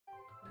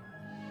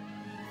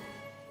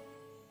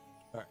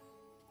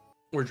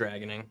We're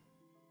dragoning.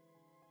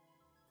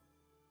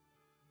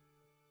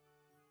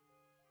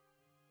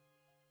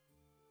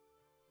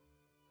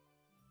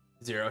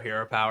 Zero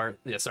hero power.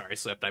 Yeah, sorry,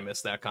 slipped. I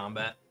missed that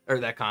combat. Or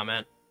that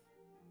comment.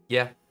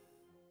 Yeah.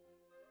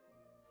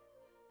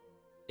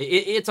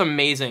 It's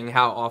amazing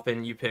how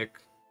often you pick...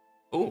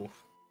 Ooh,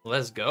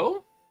 let's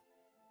go?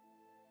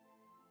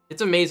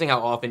 It's amazing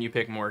how often you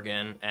pick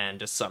Morgan and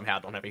just somehow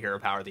don't have a hero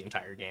power the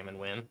entire game and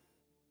win.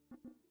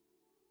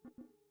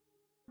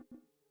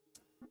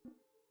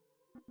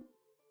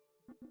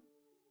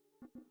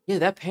 Yeah,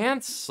 that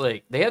Pants,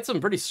 like, they had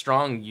some pretty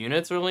strong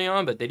units early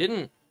on, but they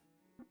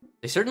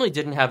certainly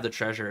didn't have the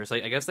treasures.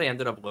 Like, I guess they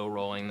ended up low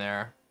rolling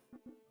there.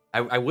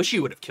 I wish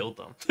you would have killed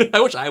them.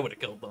 I wish I would have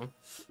killed them.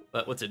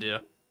 But what to do?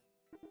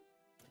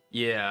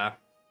 Yeah.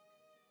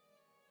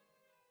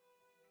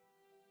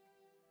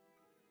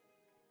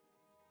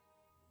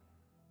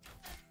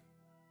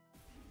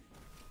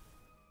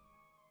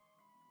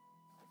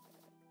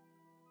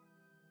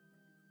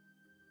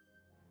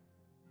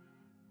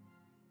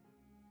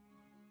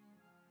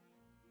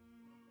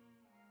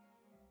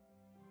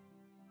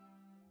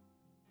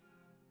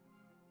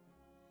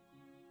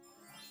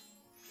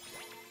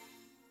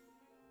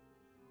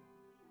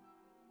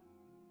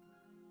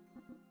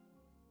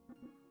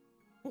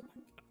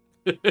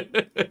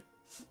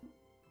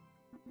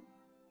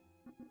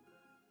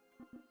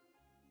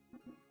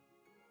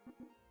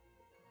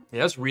 Yeah,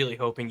 I was really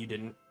hoping you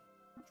didn't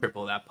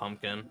triple that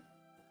pumpkin.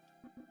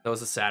 That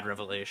was a sad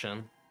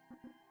revelation.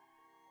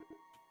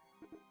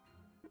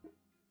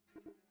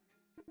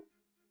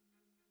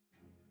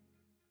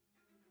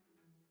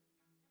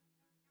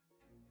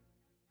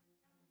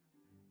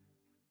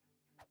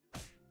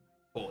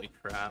 Holy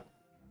crap.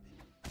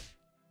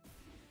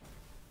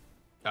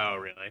 Oh,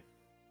 really?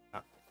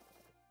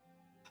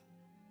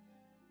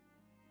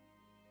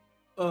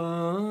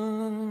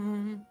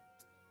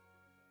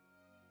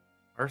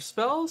 Our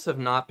spells have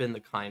not been the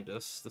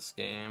kindest this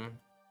game.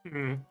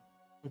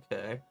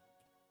 Okay.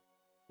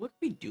 What are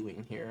we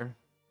doing here?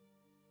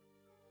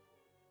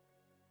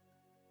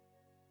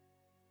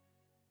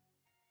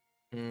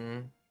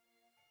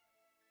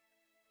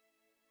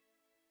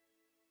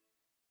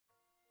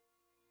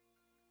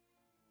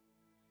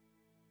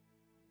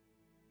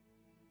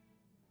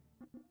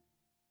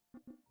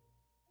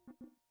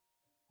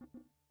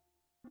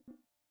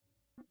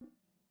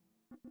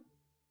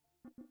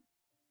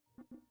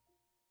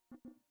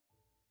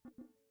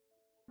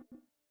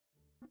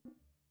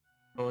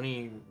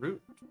 Pony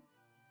root.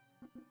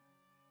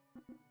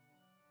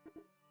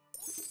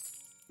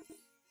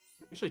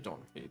 Usually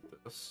don't hate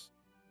this.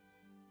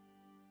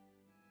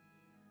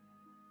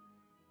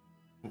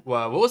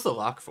 Wow, what was the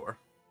lock for?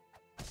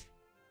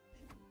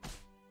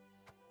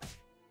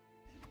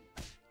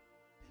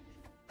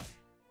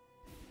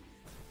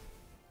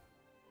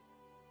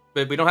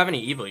 But we don't have any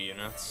evil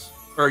units.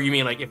 Or you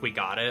mean like if we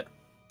got it?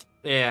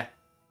 Yeah.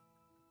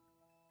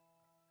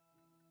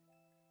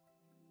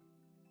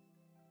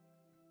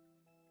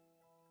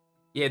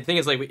 Yeah, the thing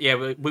is, like,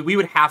 we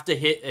would have to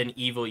hit an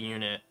evil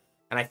unit,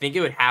 and I think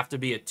it would have to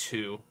be a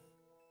 2.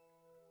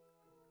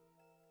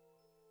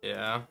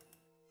 Yeah.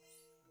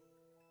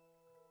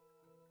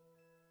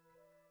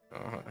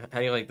 How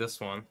do you like this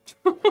one?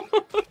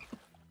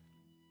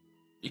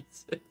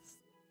 Jesus.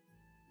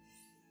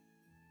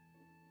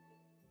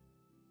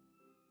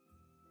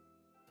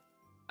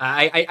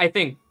 I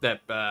think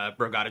that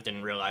Brogata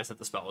didn't realize that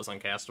the spell was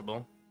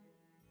uncastable.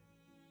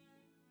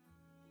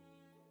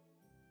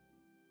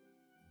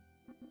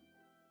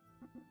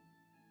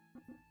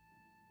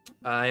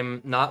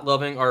 I'm not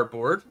loving our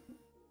board.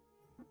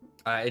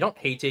 I don't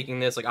hate taking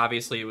this. Like,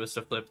 obviously, it was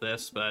to flip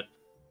this, but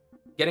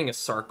getting a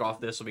Sark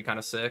off this will be kind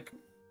of sick.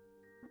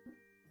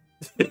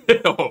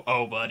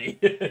 oh, buddy.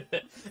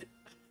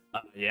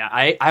 Yeah,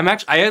 I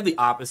had the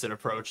opposite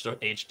approach to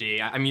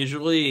HD. I'm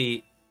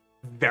usually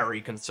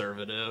very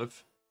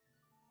conservative.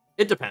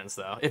 It depends,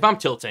 though. If I'm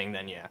tilting,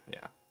 then yeah.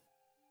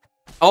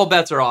 All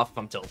bets are off if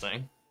I'm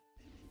tilting.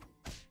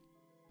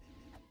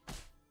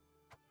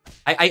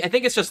 I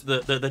think it's just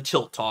the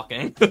tilt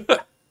talking.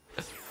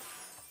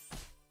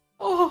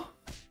 Oh.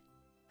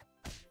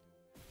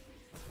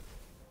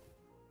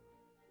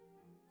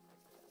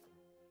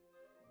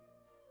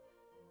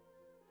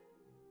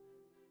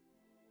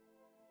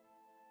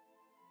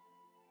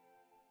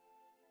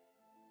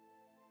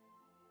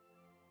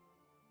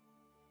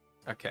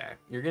 Okay,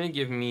 you're gonna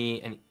give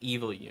me an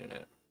evil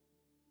unit.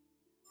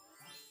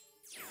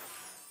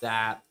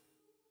 That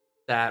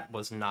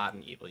was not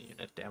an evil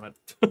unit, damn it.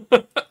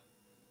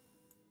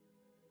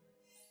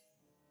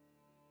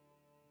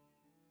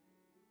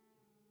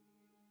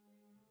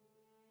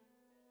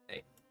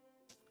 Hey.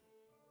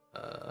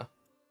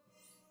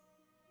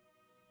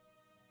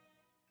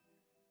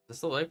 Is this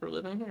the life we're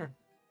living here?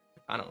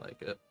 I kind of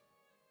like it. Is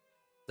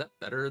that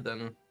better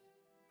than... What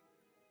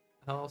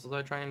the hell else was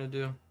I trying to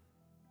do?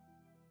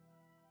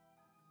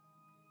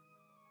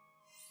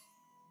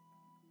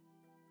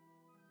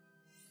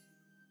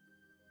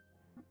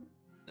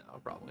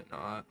 No, probably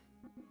not.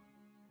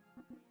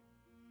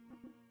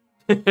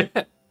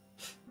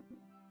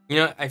 You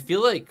know, I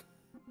feel like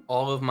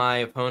all of my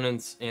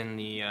opponents in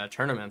the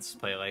tournaments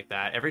play like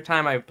that. Every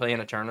time I play in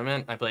a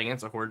tournament, I play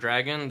against a Hoard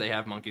Dragon, they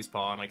have Monkey's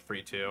Paw on like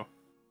 3-2,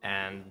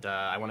 and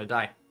I want to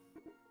die.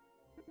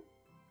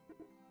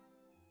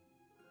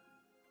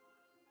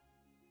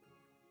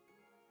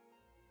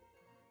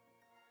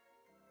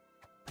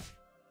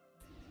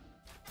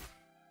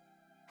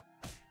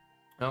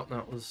 Oh,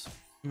 that was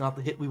not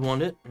the hit we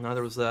wanted.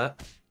 Neither was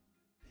that.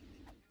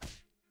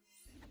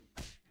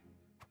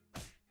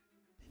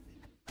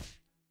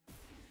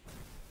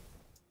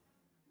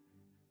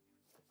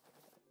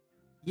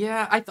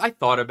 Yeah, I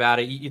thought about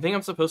it. You think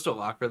I'm supposed to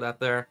lock for that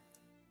there?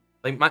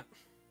 Like my,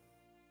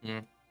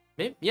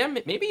 maybe, yeah,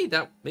 maybe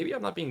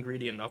I'm not being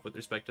greedy enough with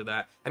respect to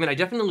that. I mean, I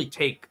definitely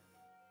take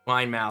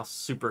Blind Mouse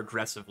super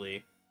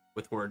aggressively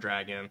with Hoard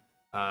Dragon,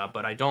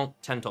 but I don't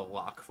tend to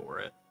lock for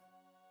it.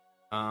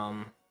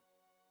 I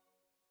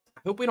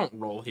hope we don't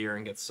roll here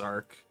and get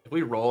Sark. If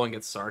we roll and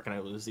get Sark and I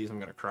lose these, I'm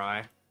gonna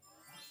cry.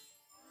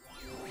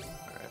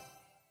 Alright.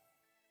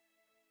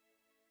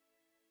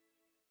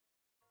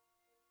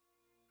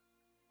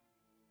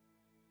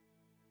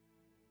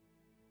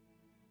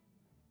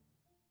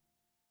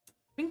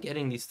 I've been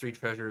getting these 3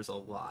 treasures a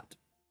lot.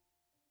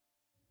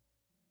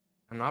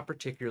 I'm not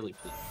particularly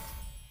pleased.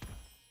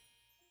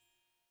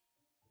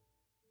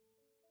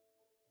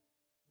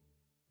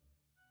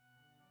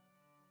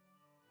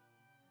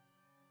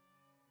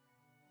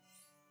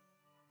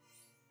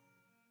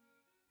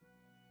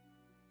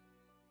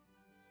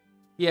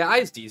 Yeah,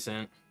 Eye's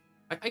decent.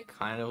 I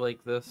kind of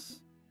like this.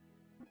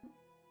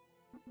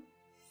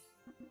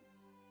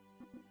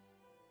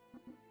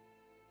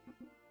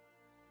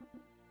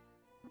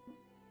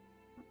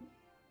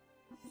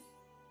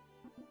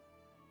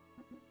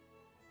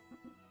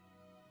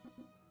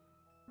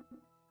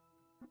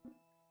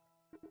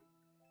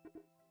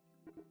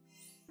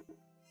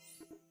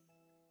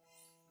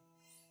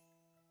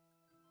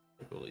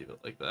 We'll leave it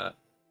like that.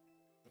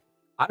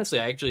 Honestly,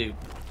 I actually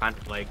kind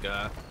of like,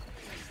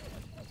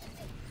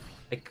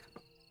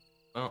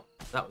 well,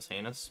 that was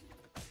heinous.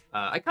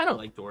 I kind of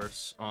like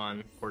dwarves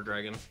on Hoard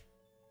Dragon.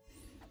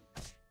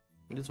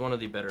 It is one of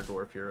the better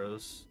dwarf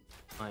heroes,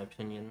 in my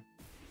opinion.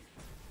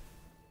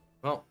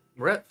 Well,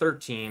 we're at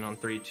 13 on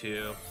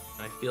 3-2, and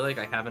I feel like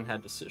I haven't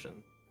had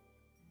decisions.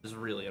 Which is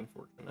really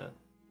unfortunate.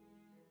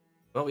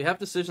 Well, we have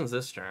decisions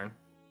this turn.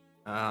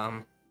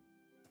 I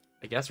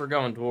guess we're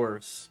going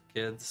dwarves,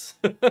 kids.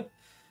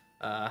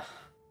 Oh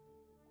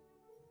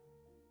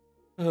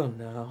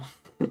no.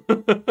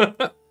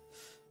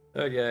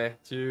 Okay,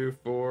 2,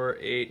 4,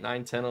 8,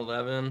 9, 10,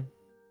 11.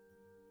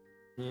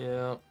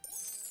 Yeah.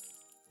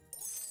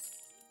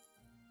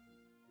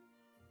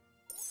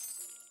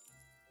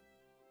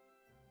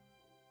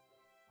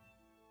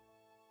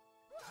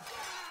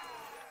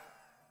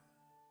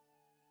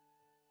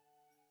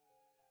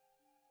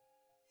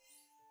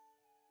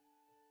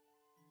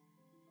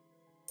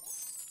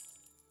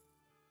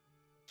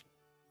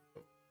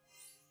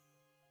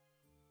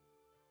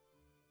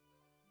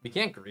 We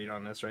can't greed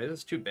on this, right? This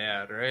is too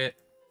bad, right?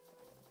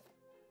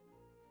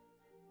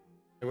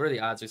 What are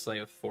the odds we slay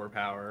with 4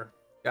 power?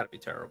 Gotta be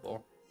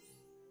terrible.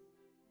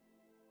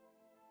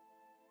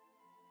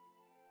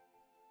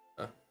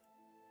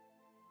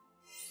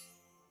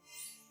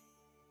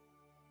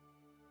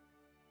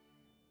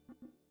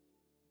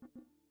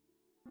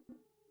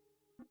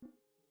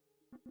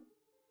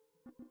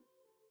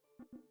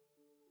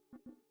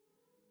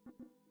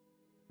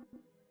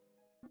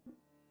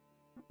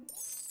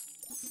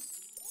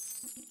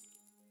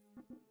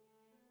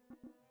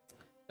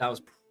 That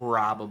was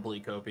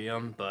probably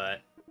copium,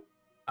 but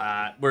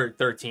we're at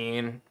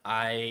 13.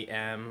 I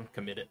am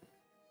committed.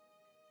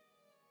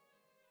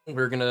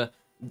 We're gonna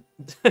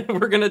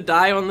we're gonna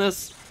die on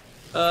this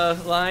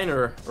line,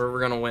 or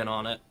we're gonna win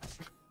on it.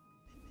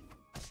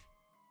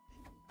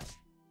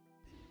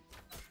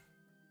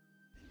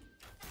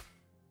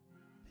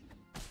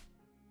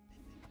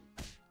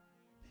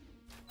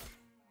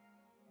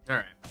 All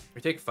right,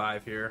 we take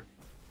 5 here.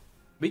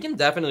 We can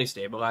definitely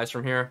stabilize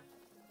from here.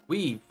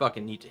 We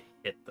fucking need to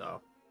hit though.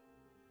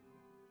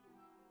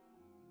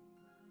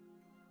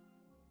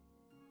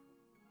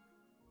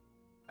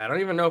 I don't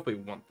even know if we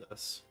want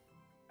this.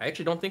 I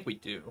actually don't think we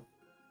do.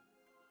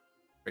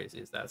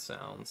 Crazy as that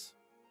sounds.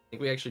 I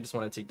think we actually just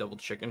want to take double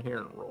chicken here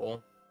and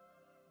roll.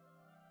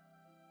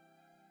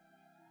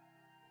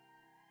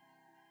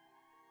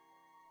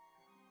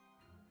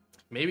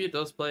 Maybe it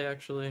does play,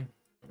 actually.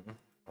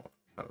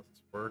 How does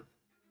this work?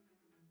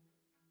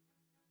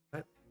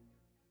 What?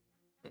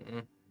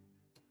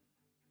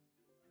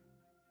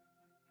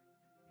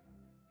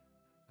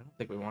 I don't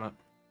think we want it.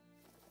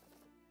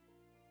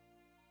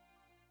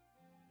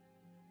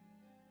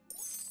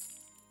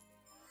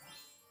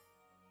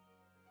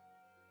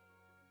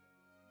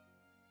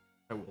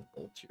 I will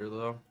bolt here,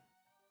 though.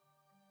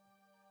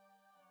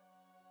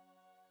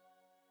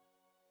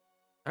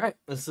 Alright,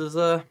 this is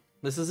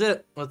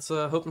it. Let's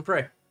hope and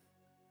pray.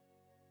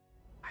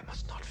 I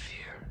must not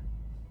fear.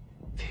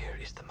 Fear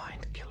is the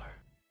mind killer.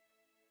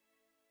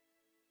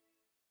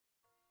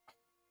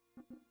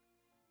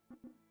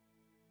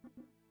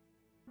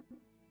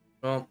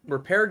 Well, we're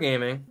pair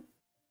gaming.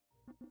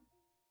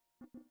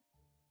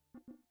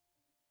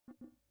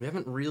 We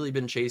haven't really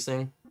been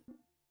chasing.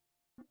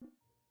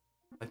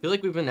 I feel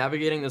like we've been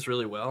navigating this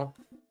really well.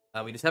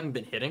 We just haven't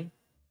been hitting.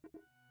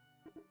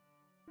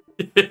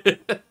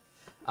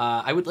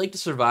 I would like to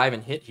survive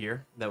and hit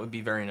here. That would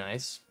be very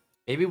nice.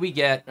 Maybe we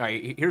get...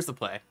 Alright, here's the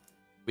play.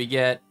 We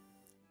get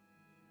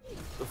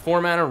the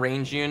 4-mana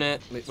range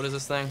unit. Wait, what is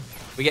this thing?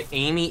 We get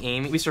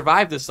Amy. We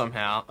survive this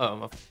somehow.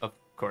 Oh, of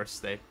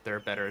course, they're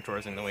better at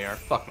tourism than we are.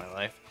 Fuck my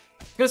life.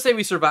 I was gonna say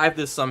we survive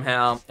this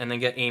somehow and then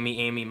get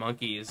Amy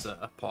Monkey's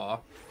paw.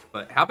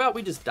 But how about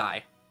we just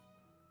die?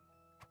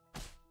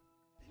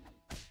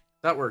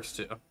 That works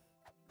too.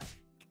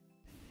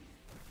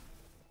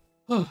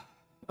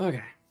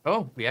 Okay.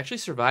 Oh, we actually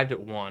survived at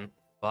 1.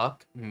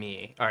 Fuck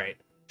me. Alright.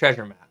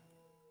 Treasure map.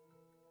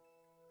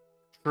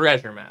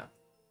 Treasure map.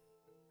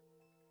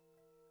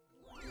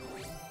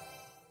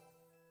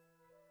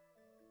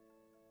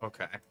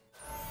 Okay.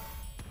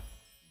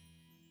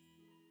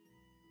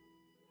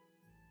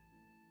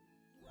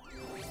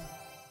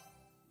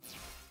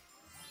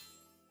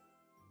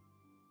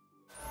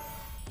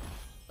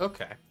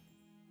 Okay.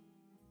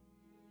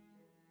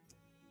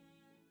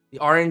 The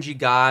RNG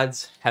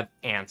gods have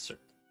answered.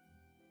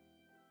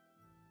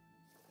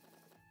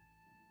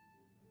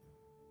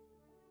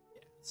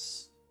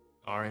 Yes.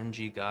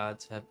 RNG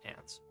gods have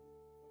answered.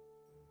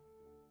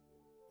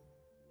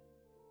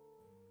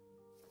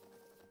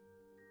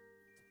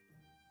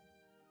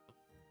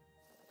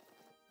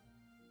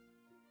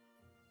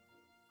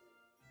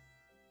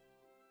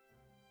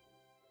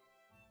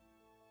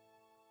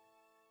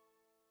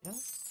 Yeah.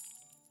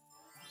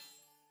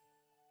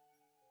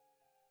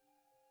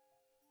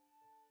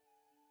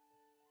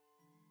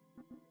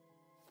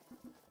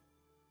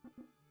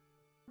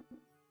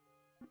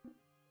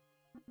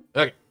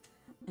 Okay.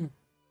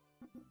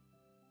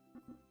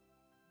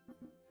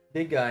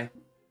 Big guy.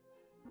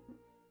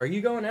 Are you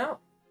going out?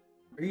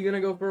 Are you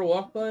gonna go for a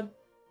walk, bud?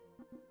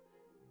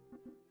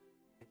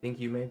 I think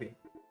you may be.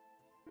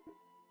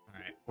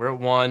 Alright, we're at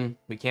 1.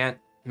 We can't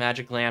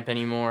magic lamp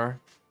anymore.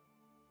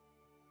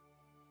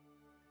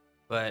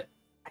 But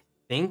I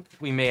think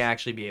we may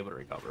actually be able to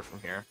recover from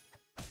here.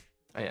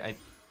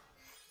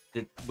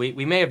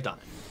 We may have done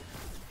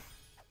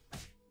it.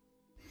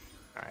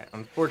 Alright,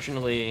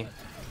 unfortunately,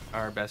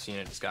 our best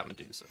unit just got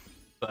Medusa.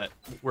 But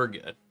we're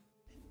good.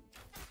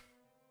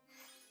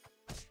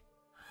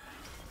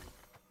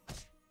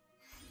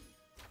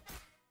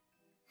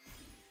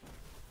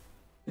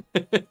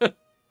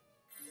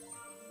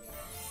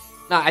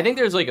 Nah, I think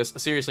there's like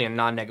seriously a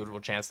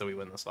non-negligible chance that we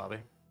win this lobby.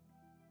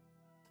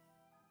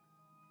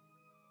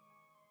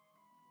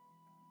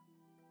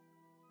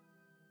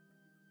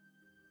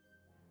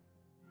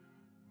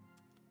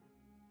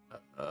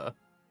 What the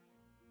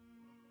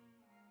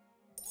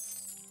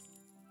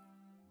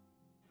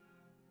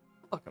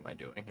fuck am I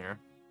doing here?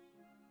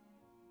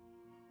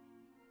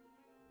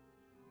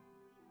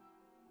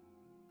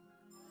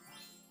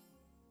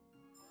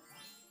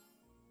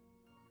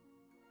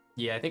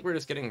 Yeah, I think we're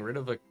just getting rid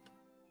of a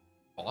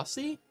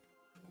Aussie?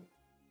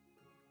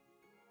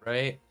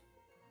 Right?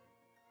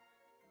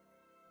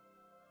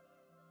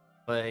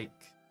 Like,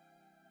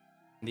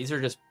 these are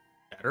just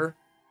better.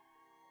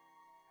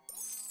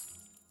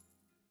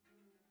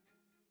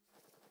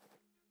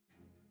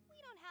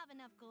 We don't have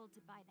enough gold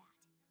to buy that.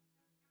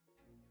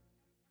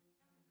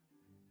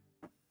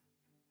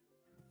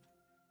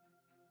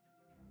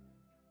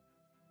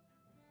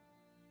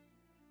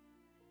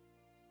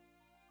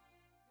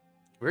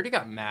 We already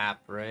got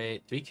map,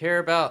 right? Do we care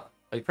about...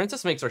 Like,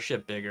 Princess makes our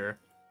ship bigger.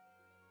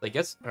 Like,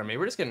 guess... Or maybe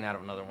we're just getting out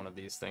of another one of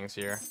these things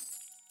here.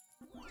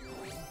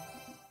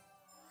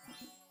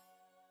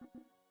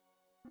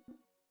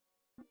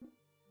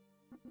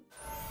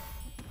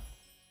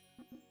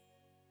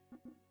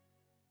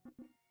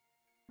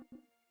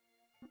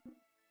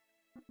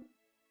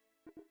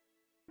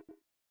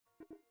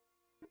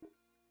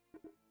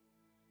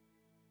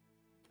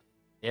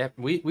 Yep,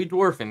 we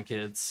dwarfing,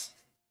 kids.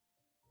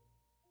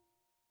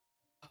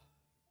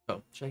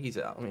 Oh, Shaggy's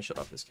out. Let me shut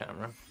off this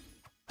camera.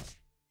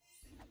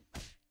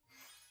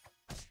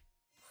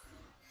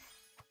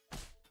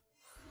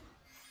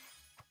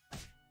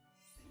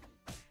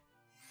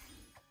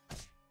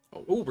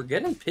 Oh, we're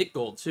getting pit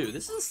gold too.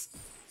 This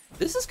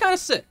is kind of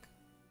sick.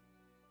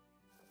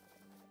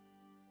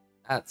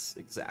 That's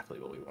exactly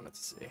what we wanted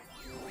to see.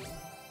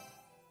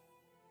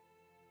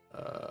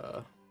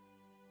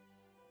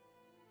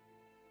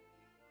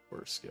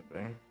 We're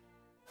skipping.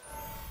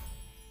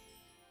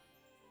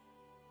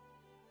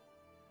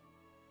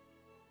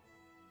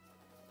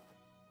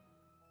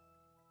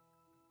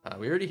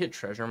 We already hit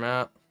treasure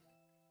map.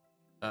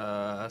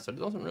 So it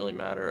doesn't really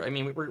matter. I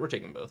mean, we're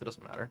taking both. It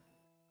doesn't matter.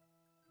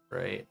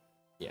 Right?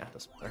 Yeah, it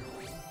doesn't matter.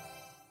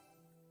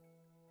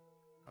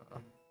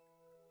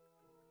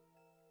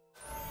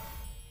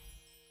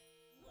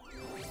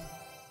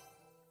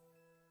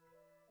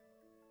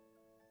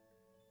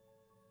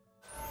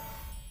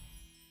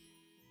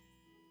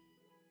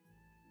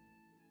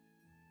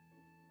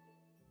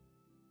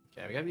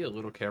 Okay, we gotta be a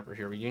little careful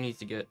here. We do need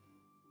to get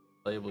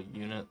playable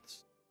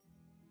units.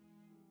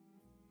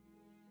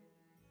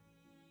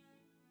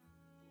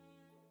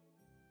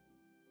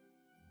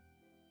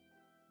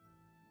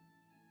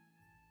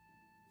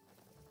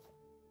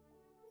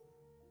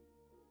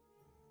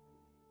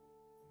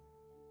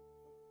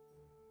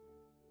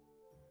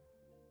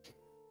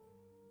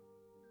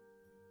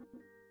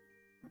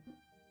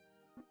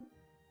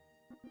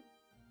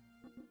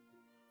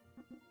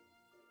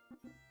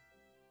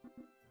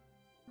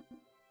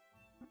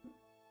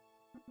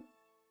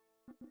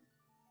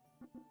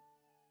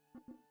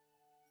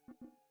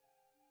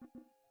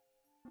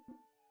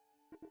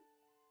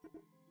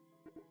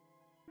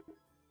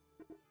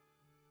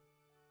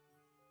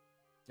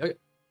 Okay.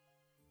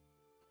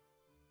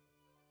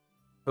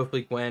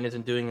 Hopefully Gwen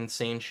isn't doing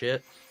insane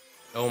shit.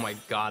 Oh my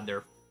god,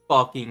 they're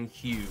fucking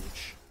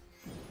huge.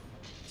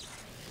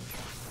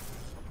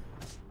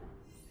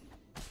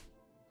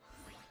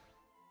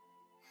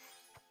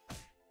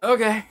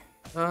 Okay.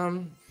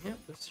 Yeah,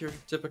 that's your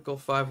typical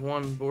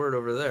 5-1 board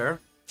over there.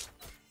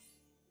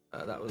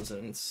 That was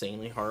an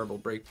insanely horrible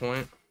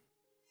breakpoint.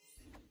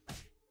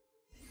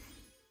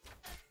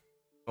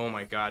 Oh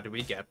my god, did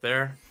we get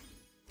there?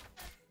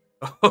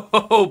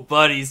 Oh,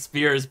 buddy,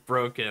 spear is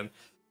broken.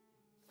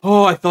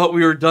 Oh, I thought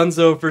we were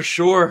donezo for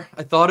sure.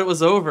 I thought it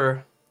was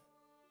over.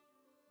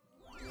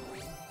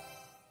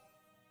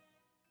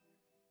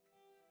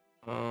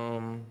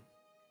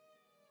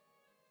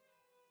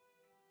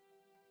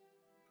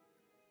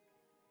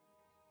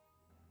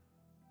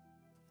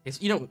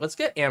 You know, let's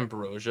get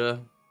Ambrosia.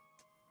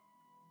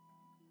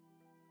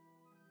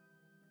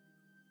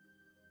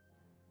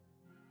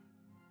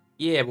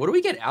 Yeah, what do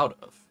we get out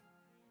of?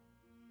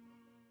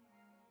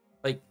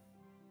 Like,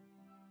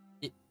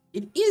 it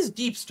is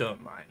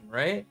Deepstone Mine,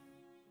 right?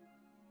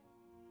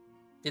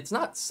 It's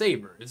not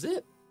Saber, is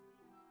it?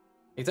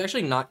 It's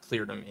actually not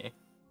clear to me.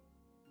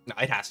 No,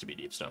 it has to be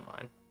Deepstone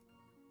Mine.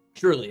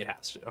 Surely it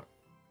has to.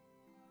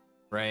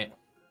 Right?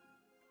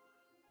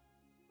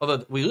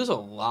 Although, we lose a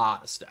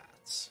lot of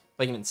stats.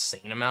 Like, an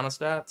insane amount of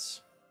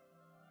stats.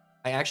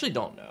 I actually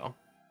don't know.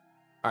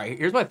 Alright,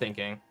 here's my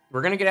thinking.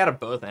 We're gonna get out of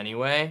both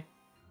anyway.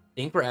 I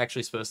think we're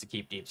actually supposed to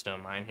keep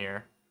Deepstone Mine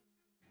here.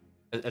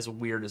 As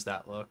weird as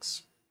that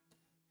looks.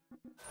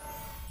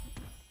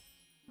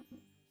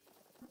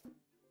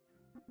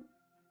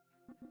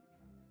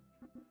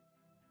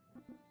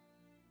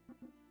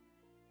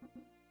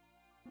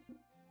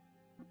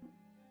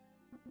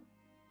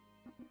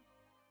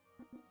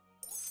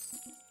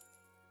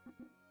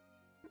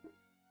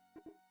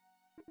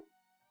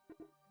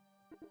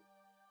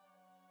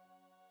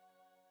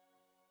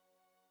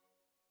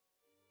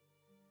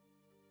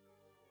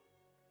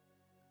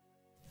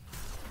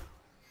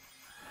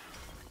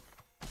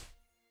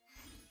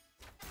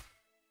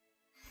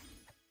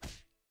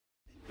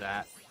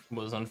 That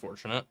was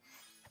unfortunate.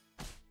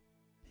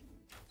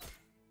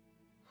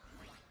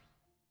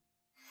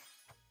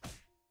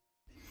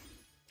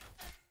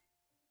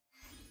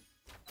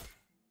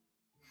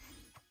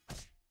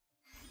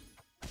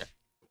 Okay.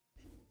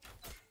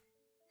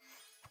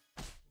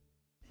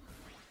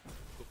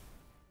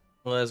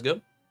 Let's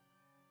go.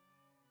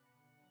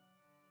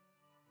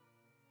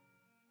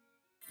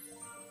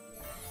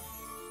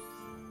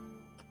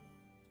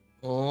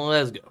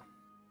 Let's go.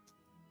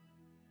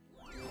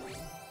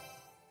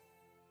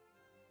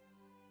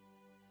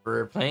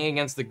 We're playing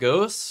against the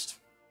Ghost.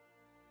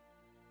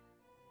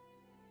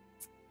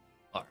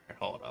 Alright,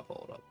 hold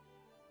up.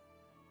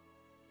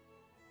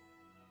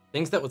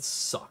 Things that would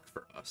suck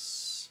for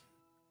us.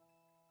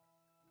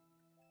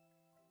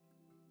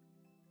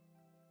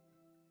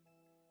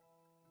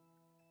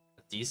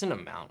 A decent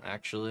amount,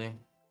 actually.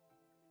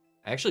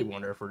 I actually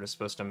wonder if we're just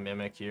supposed to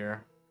Mimic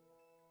here.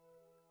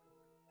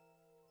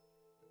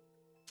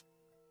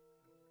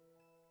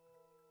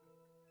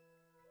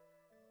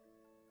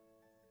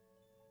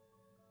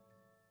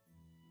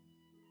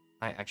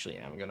 I actually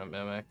am gonna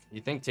Mimic.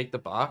 You think take the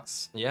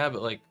box? Yeah,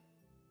 but like,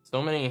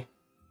 so many...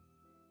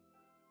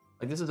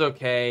 Like, this is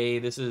okay,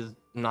 this is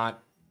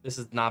not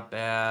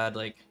bad,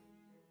 like...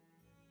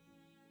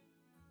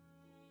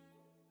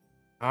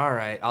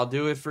 Alright, I'll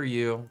do it for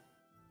you.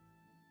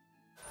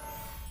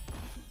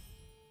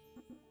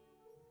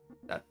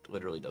 That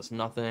literally does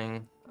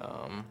nothing.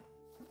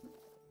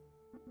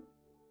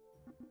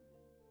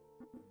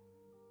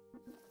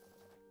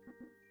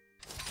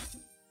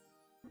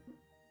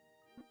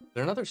 Is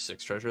there another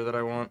 6 treasure that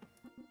I want?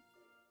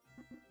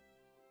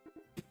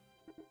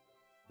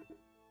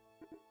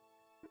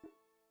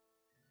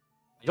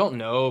 I don't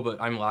know, but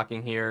I'm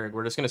locking here.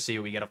 We're just gonna see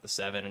what we get up to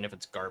 7, and if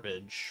it's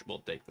garbage, we'll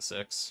take the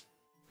 6.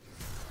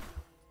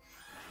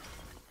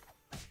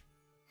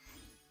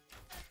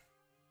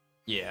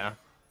 Yeah.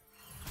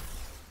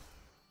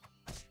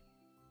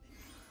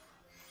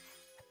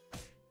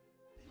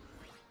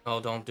 Oh,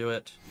 don't do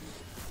it.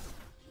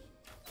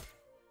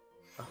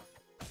 Oh.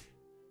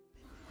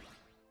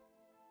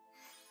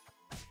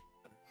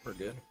 We're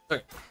good.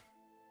 Okay.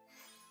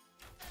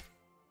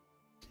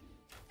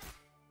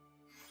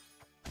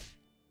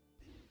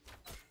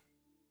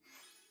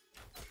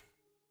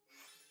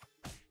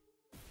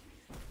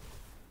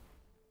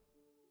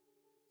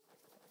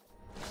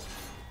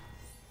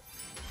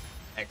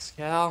 6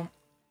 cal.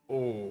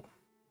 Oh.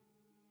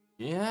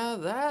 Yeah,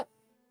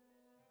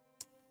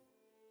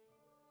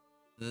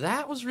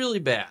 that was really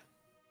bad.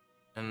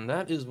 And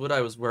that is what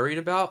I was worried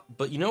about.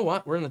 But you know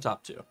what? We're in the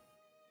top 2.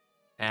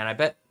 And I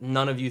bet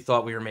none of you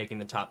thought we were making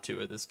the top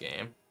 2 of this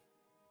game.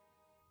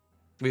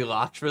 We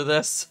locked for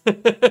this?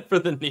 For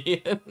the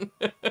Neon?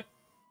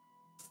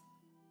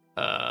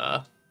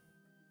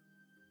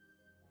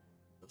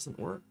 Doesn't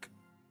work.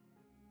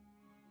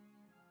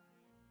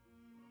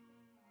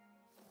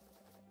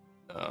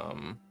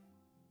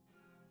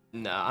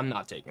 No, I'm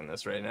not taking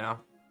this right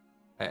now.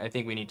 I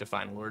think we need to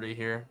find Lordy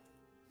here.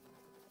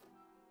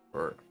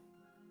 Or...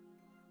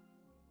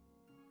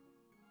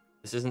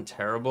 This isn't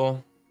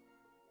terrible.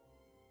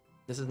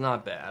 This is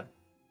not bad.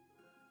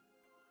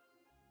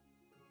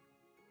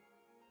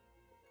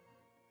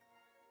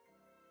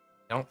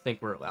 I don't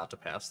think we're allowed to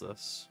pass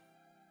this.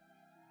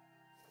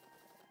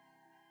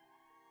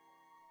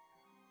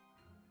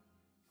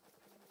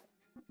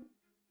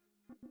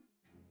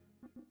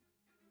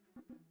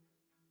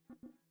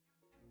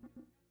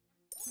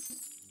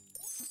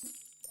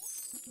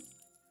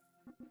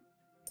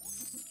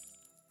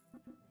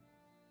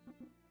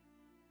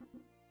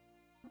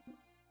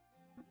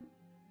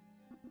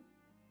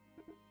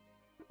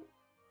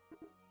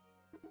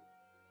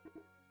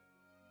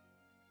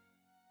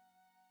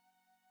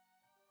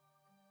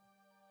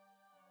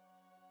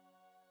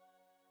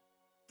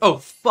 Oh,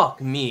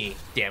 fuck me.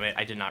 Damn it,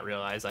 I did not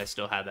realize I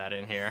still had that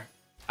in here.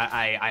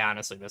 I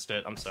honestly missed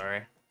it. I'm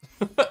sorry.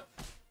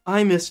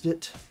 I missed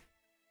it.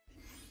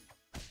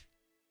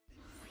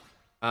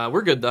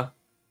 We're good, though.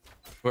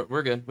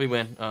 We're good. We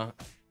win.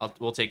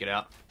 We'll take it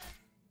out.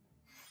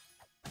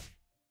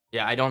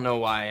 Yeah, I don't know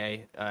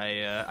why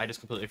I just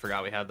completely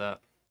forgot we had that.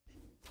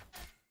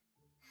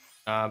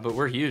 But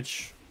we're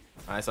huge.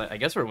 I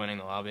guess we're winning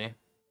the lobby.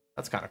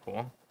 That's kind of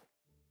cool.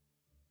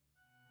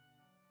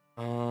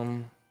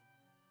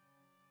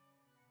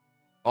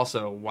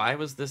 Also, why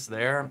was this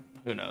there?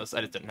 Who knows?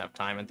 I just didn't have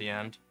time at the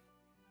end.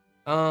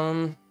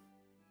 We're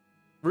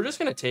just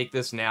gonna take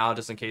this now,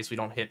 just in case we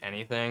don't hit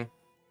anything.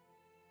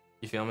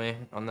 You feel me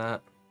on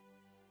that?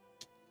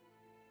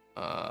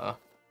 I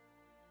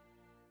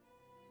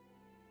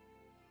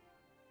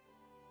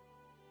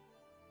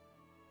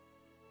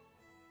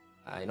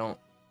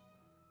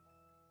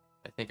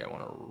think I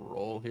want to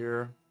roll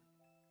here.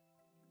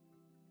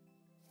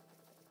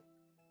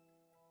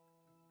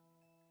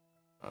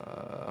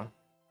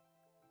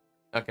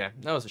 Okay,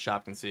 that was a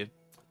shop concede.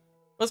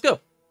 Let's go. All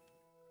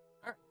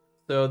right.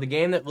 So the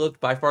game that looked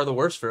by far the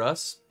worst for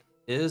us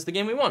is the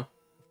game we won.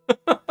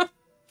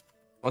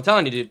 I'm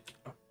telling you, dude.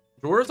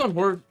 Dwarves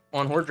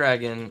on Hoard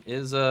Dragon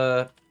is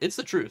it's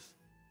the truth.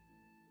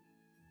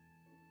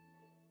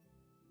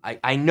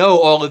 I know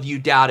all of you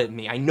doubted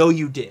me. I know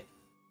you did.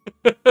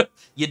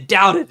 You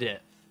doubted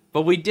it,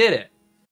 but we did it.